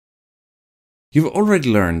You've already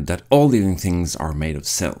learned that all living things are made of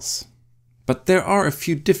cells. But there are a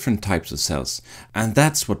few different types of cells, and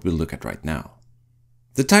that's what we'll look at right now.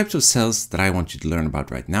 The types of cells that I want you to learn about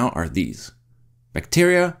right now are these: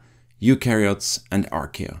 bacteria, eukaryotes, and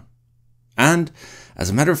archaea. And, as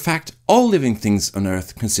a matter of fact, all living things on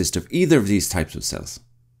Earth consist of either of these types of cells.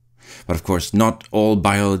 But of course, not all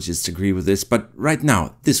biologists agree with this, but right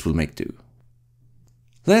now, this will make do.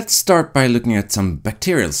 Let's start by looking at some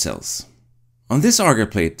bacterial cells. On this agar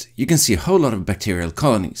plate, you can see a whole lot of bacterial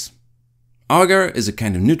colonies. Agar is a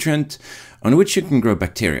kind of nutrient on which you can grow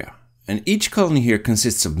bacteria, and each colony here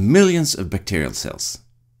consists of millions of bacterial cells.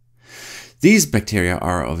 These bacteria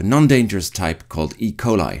are of a non-dangerous type called E.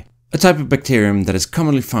 coli, a type of bacterium that is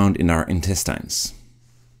commonly found in our intestines.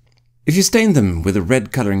 If you stain them with a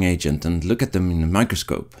red coloring agent and look at them in a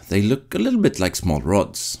microscope, they look a little bit like small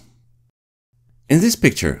rods. In this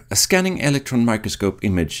picture, a scanning electron microscope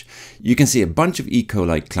image, you can see a bunch of E.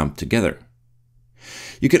 coli clumped together.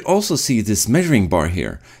 You can also see this measuring bar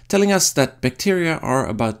here, telling us that bacteria are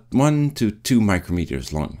about 1 to 2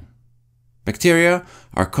 micrometers long. Bacteria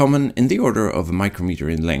are common in the order of a micrometer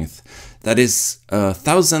in length, that is,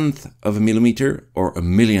 1,000th of a millimeter or a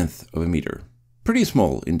millionth of a meter. Pretty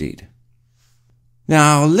small indeed.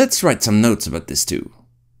 Now let's write some notes about this too.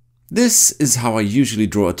 This is how I usually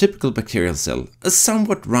draw a typical bacterial cell, a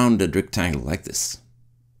somewhat rounded rectangle like this.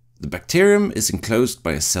 The bacterium is enclosed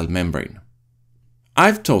by a cell membrane.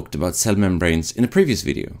 I've talked about cell membranes in a previous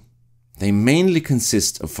video. They mainly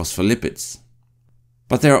consist of phospholipids.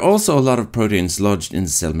 But there are also a lot of proteins lodged in the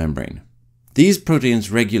cell membrane. These proteins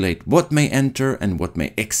regulate what may enter and what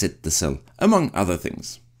may exit the cell, among other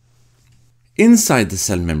things. Inside the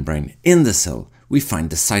cell membrane, in the cell, we find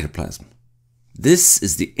the cytoplasm. This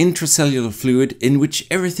is the intracellular fluid in which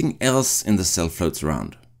everything else in the cell floats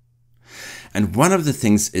around. And one of the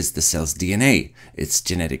things is the cell's DNA, its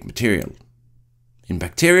genetic material. In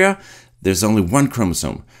bacteria, there's only one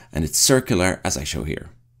chromosome, and it's circular as I show here.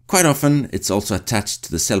 Quite often, it's also attached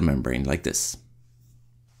to the cell membrane like this.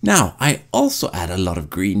 Now, I also add a lot of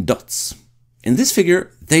green dots. In this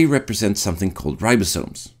figure, they represent something called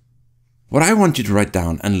ribosomes. What I want you to write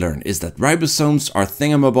down and learn is that ribosomes are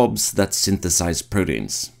thingamabobs that synthesize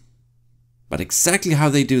proteins. But exactly how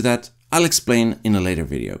they do that, I'll explain in a later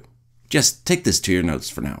video. Just take this to your notes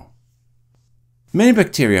for now. Many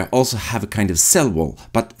bacteria also have a kind of cell wall,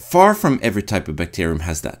 but far from every type of bacterium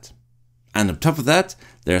has that. And on top of that,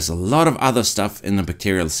 there's a lot of other stuff in a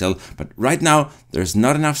bacterial cell, but right now there's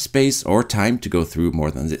not enough space or time to go through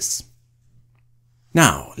more than this.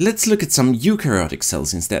 Now, let's look at some eukaryotic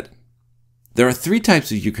cells instead. There are 3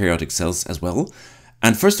 types of eukaryotic cells as well,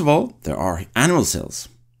 and first of all, there are animal cells.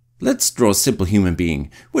 Let's draw a simple human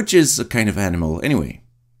being, which is a kind of animal anyway.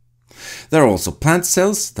 There are also plant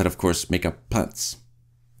cells that of course make up plants.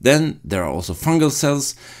 Then there are also fungal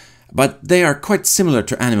cells, but they are quite similar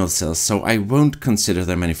to animal cells, so I won't consider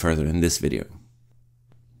them any further in this video.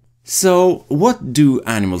 So, what do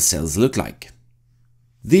animal cells look like?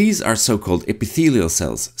 These are so-called epithelial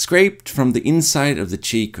cells, scraped from the inside of the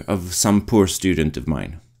cheek of some poor student of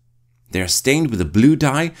mine. They are stained with a blue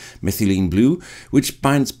dye, methylene blue, which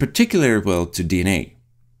binds particularly well to DNA.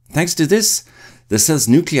 Thanks to this, the cell's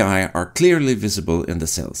nuclei are clearly visible in the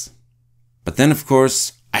cells. But then, of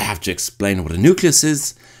course, I have to explain what a nucleus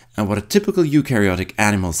is and what a typical eukaryotic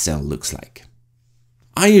animal cell looks like.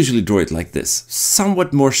 I usually draw it like this,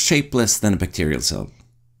 somewhat more shapeless than a bacterial cell.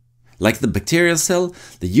 Like the bacterial cell,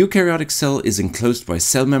 the eukaryotic cell is enclosed by a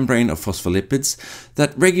cell membrane of phospholipids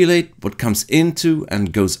that regulate what comes into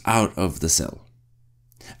and goes out of the cell.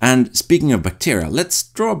 And speaking of bacteria, let's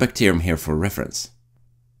draw a bacterium here for reference.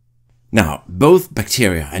 Now, both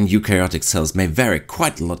bacteria and eukaryotic cells may vary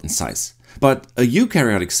quite a lot in size, but a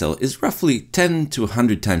eukaryotic cell is roughly 10 to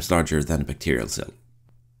 100 times larger than a bacterial cell.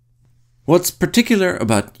 What's particular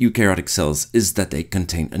about eukaryotic cells is that they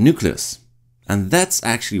contain a nucleus. And that's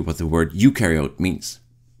actually what the word eukaryote means.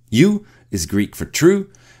 Eu is Greek for true,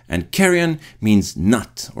 and karyon means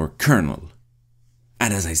nut or kernel.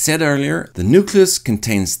 And as I said earlier, the nucleus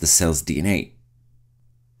contains the cell's DNA.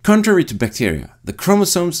 Contrary to bacteria, the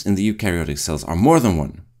chromosomes in the eukaryotic cells are more than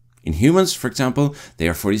one. In humans, for example, they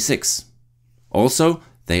are 46. Also,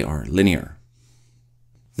 they are linear.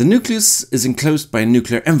 The nucleus is enclosed by a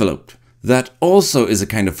nuclear envelope that also is a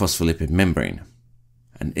kind of phospholipid membrane.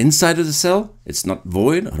 And inside of the cell, it's not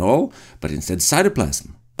void at all, but instead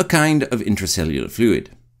cytoplasm, a kind of intracellular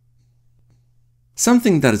fluid.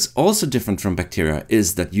 Something that is also different from bacteria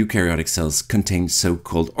is that eukaryotic cells contain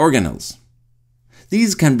so-called organelles.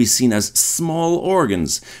 These can be seen as small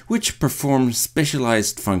organs, which perform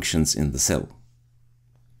specialized functions in the cell.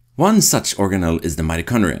 One such organelle is the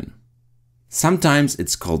mitochondrion. Sometimes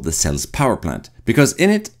it's called the cell's power plant, because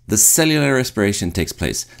in it the cellular respiration takes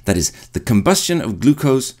place, that is, the combustion of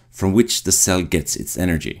glucose from which the cell gets its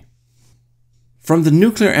energy. From the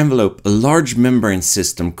nuclear envelope, a large membrane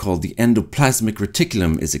system called the endoplasmic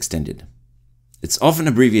reticulum is extended. It's often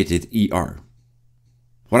abbreviated ER.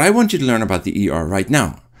 What I want you to learn about the ER right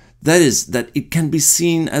now, that is that it can be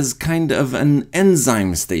seen as kind of an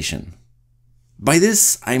enzyme station. By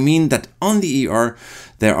this, I mean that on the ER,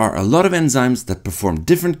 there are a lot of enzymes that perform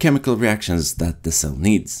different chemical reactions that the cell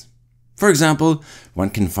needs. For example, one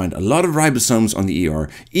can find a lot of ribosomes on the ER,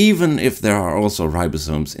 even if there are also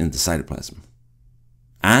ribosomes in the cytoplasm.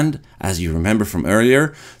 And, as you remember from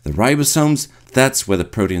earlier, the ribosomes, that's where the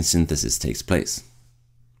protein synthesis takes place.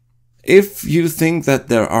 If you think that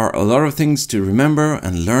there are a lot of things to remember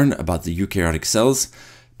and learn about the eukaryotic cells,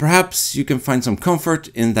 perhaps you can find some comfort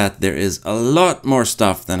in that there is a lot more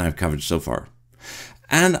stuff than I've covered so far.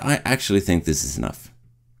 And I actually think this is enough.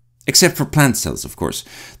 Except for plant cells, of course.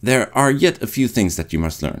 There are yet a few things that you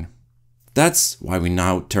must learn. That's why we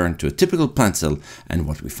now turn to a typical plant cell and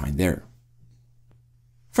what we find there.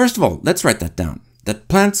 First of all, let's write that down, that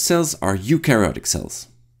plant cells are eukaryotic cells.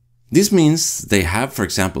 This means they have, for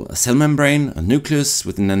example, a cell membrane, a nucleus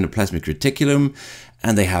with an endoplasmic reticulum,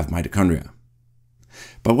 and they have mitochondria.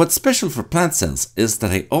 But what's special for plant cells is that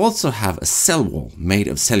they also have a cell wall made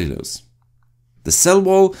of cellulose. The cell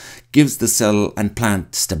wall gives the cell and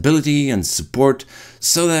plant stability and support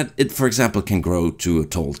so that it, for example, can grow to a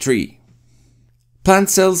tall tree.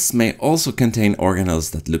 Plant cells may also contain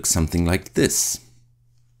organelles that look something like this.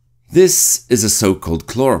 This is a so-called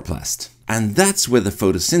chloroplast, and that's where the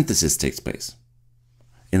photosynthesis takes place.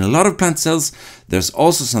 In a lot of plant cells, there's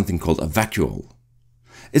also something called a vacuole.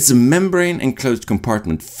 It's a membrane-enclosed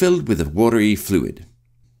compartment filled with a watery fluid.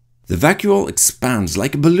 The vacuole expands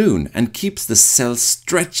like a balloon and keeps the cell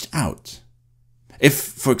stretched out. If,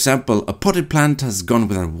 for example, a potted plant has gone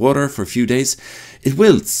without water for a few days, it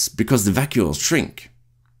wilts because the vacuoles shrink.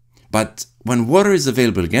 But when water is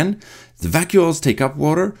available again, the vacuoles take up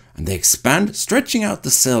water and they expand, stretching out the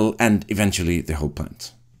cell and eventually the whole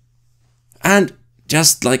plant. And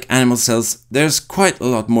just like animal cells, there's quite a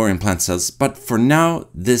lot more in plant cells, but for now,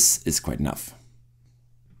 this is quite enough.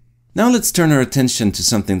 Now let's turn our attention to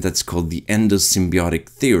something that's called the endosymbiotic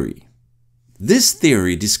theory. This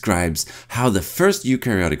theory describes how the first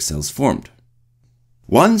eukaryotic cells formed.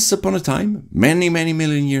 Once upon a time, many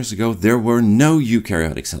million years ago, there were no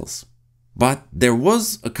eukaryotic cells. But there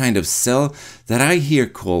was a kind of cell that I here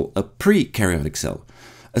call a prekaryotic cell,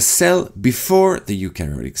 a cell before the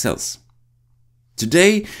eukaryotic cells.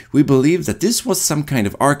 Today, we believe that this was some kind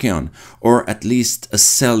of archaeon, or at least a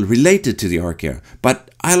cell related to the archaea,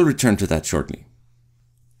 but I'll return to that shortly.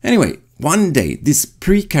 Anyway, one day this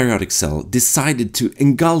prekaryotic cell decided to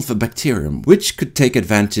engulf a bacterium which could take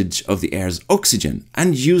advantage of the air's oxygen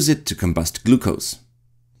and use it to combust glucose.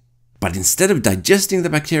 But instead of digesting the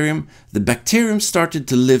bacterium started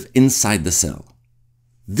to live inside the cell.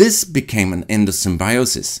 This became an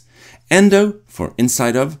endosymbiosis. Endo for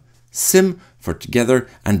inside of, sym for together,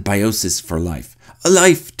 and biosis for life. A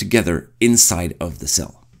life together inside of the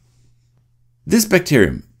cell. This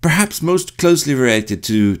bacterium, perhaps most closely related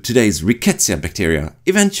to today's Rickettsia bacteria,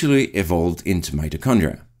 eventually evolved into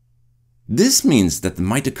mitochondria. This means that the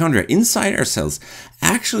mitochondria inside our cells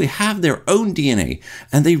actually have their own DNA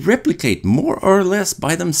and they replicate more or less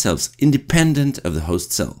by themselves independent of the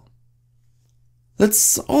host cell.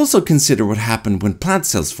 Let's also consider what happened when plant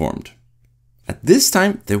cells formed. At this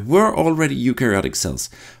time there were already eukaryotic cells,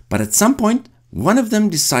 but at some point one of them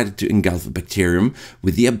decided to engulf a bacterium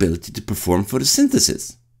with the ability to perform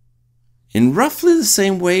photosynthesis. In roughly the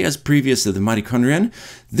same way as previous to the mitochondrion,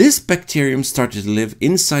 this bacterium started to live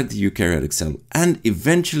inside the eukaryotic cell and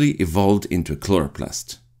eventually evolved into a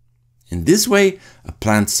chloroplast. In this way, a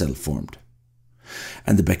plant cell formed.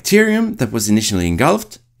 And the bacterium that was initially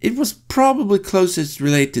engulfed, it was probably closest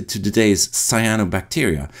related to today's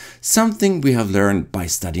cyanobacteria, something we have learned by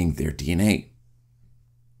studying their DNA.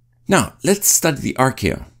 Now, let's study the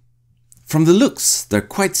archaea. From the looks, they're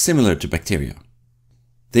quite similar to bacteria.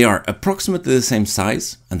 They are approximately the same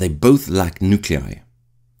size and they both lack nuclei.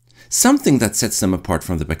 Something that sets them apart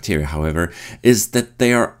from the bacteria, however, is that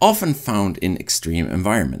they are often found in extreme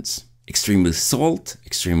environments. Extremely salt,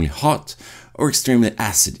 extremely hot, or extremely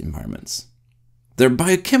acid environments. Their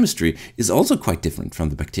biochemistry is also quite different from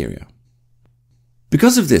the bacteria.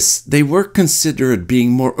 Because of this, they were considered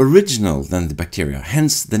being more original than the bacteria,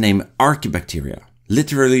 hence the name Archaebacteria,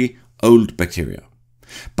 literally old bacteria.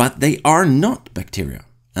 But they are not bacteria,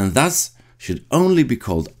 and thus should only be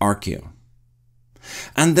called Archaea.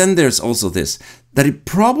 And then there's also this, that it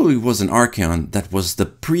probably was an archaeon that was the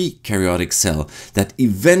pre-karyotic cell that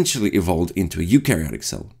eventually evolved into a eukaryotic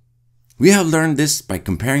cell. We have learned this by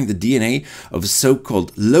comparing the DNA of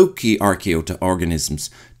so-called low-key archaeota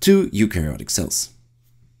organisms to eukaryotic cells.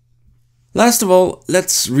 Last of all,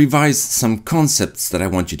 let's revise some concepts that I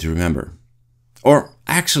want you to remember. Or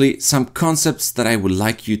actually, some concepts that I would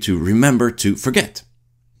like you to remember to forget.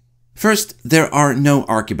 First, there are no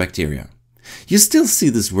archaebacteria. You still see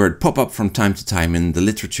this word pop up from time to time in the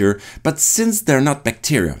literature, but since they're not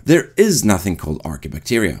bacteria, there is nothing called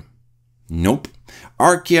archaebacteria. Nope,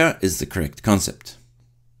 Archaea is the correct concept.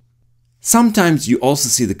 Sometimes you also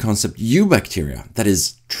see the concept eubacteria, that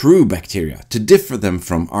is, true bacteria, to differ them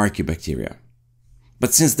from archaebacteria.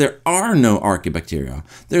 But since there are no archaebacteria,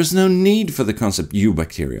 there's no need for the concept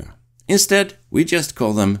eubacteria. Instead, we just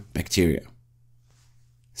call them bacteria.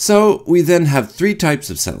 So we then have three types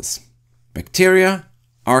of cells: bacteria,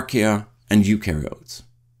 archaea, and eukaryotes.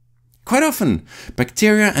 Quite often,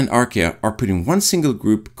 bacteria and archaea are put in one single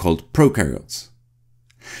group called prokaryotes.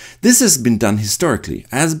 This has been done historically,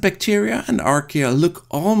 as bacteria and archaea look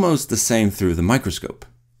almost the same through the microscope.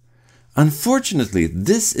 Unfortunately,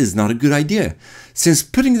 this is not a good idea, since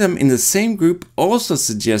putting them in the same group also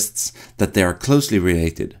suggests that they are closely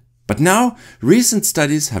related. But now, recent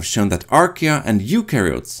studies have shown that archaea and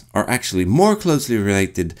eukaryotes are actually more closely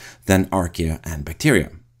related than archaea and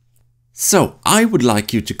bacteria. So, I would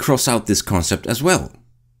like you to cross out this concept as well.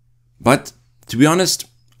 But, to be honest,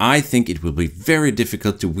 I think it will be very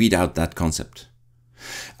difficult to weed out that concept.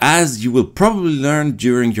 As you will probably learn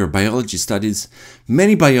during your biology studies,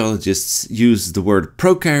 many biologists use the word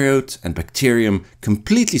prokaryote and bacterium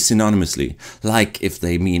completely synonymously, like if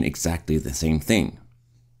they mean exactly the same thing.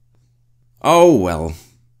 Oh well,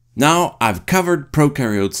 now I've covered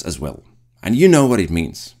prokaryotes as well, and you know what it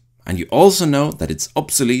means. And you also know that it's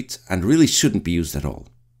obsolete and really shouldn't be used at all.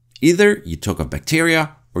 Either you talk of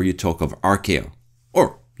bacteria or you talk of archaea,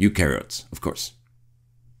 or eukaryotes, of course.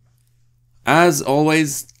 As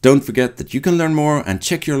always, don't forget that you can learn more and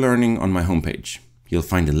check your learning on my homepage. You'll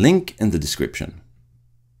find a link in the description.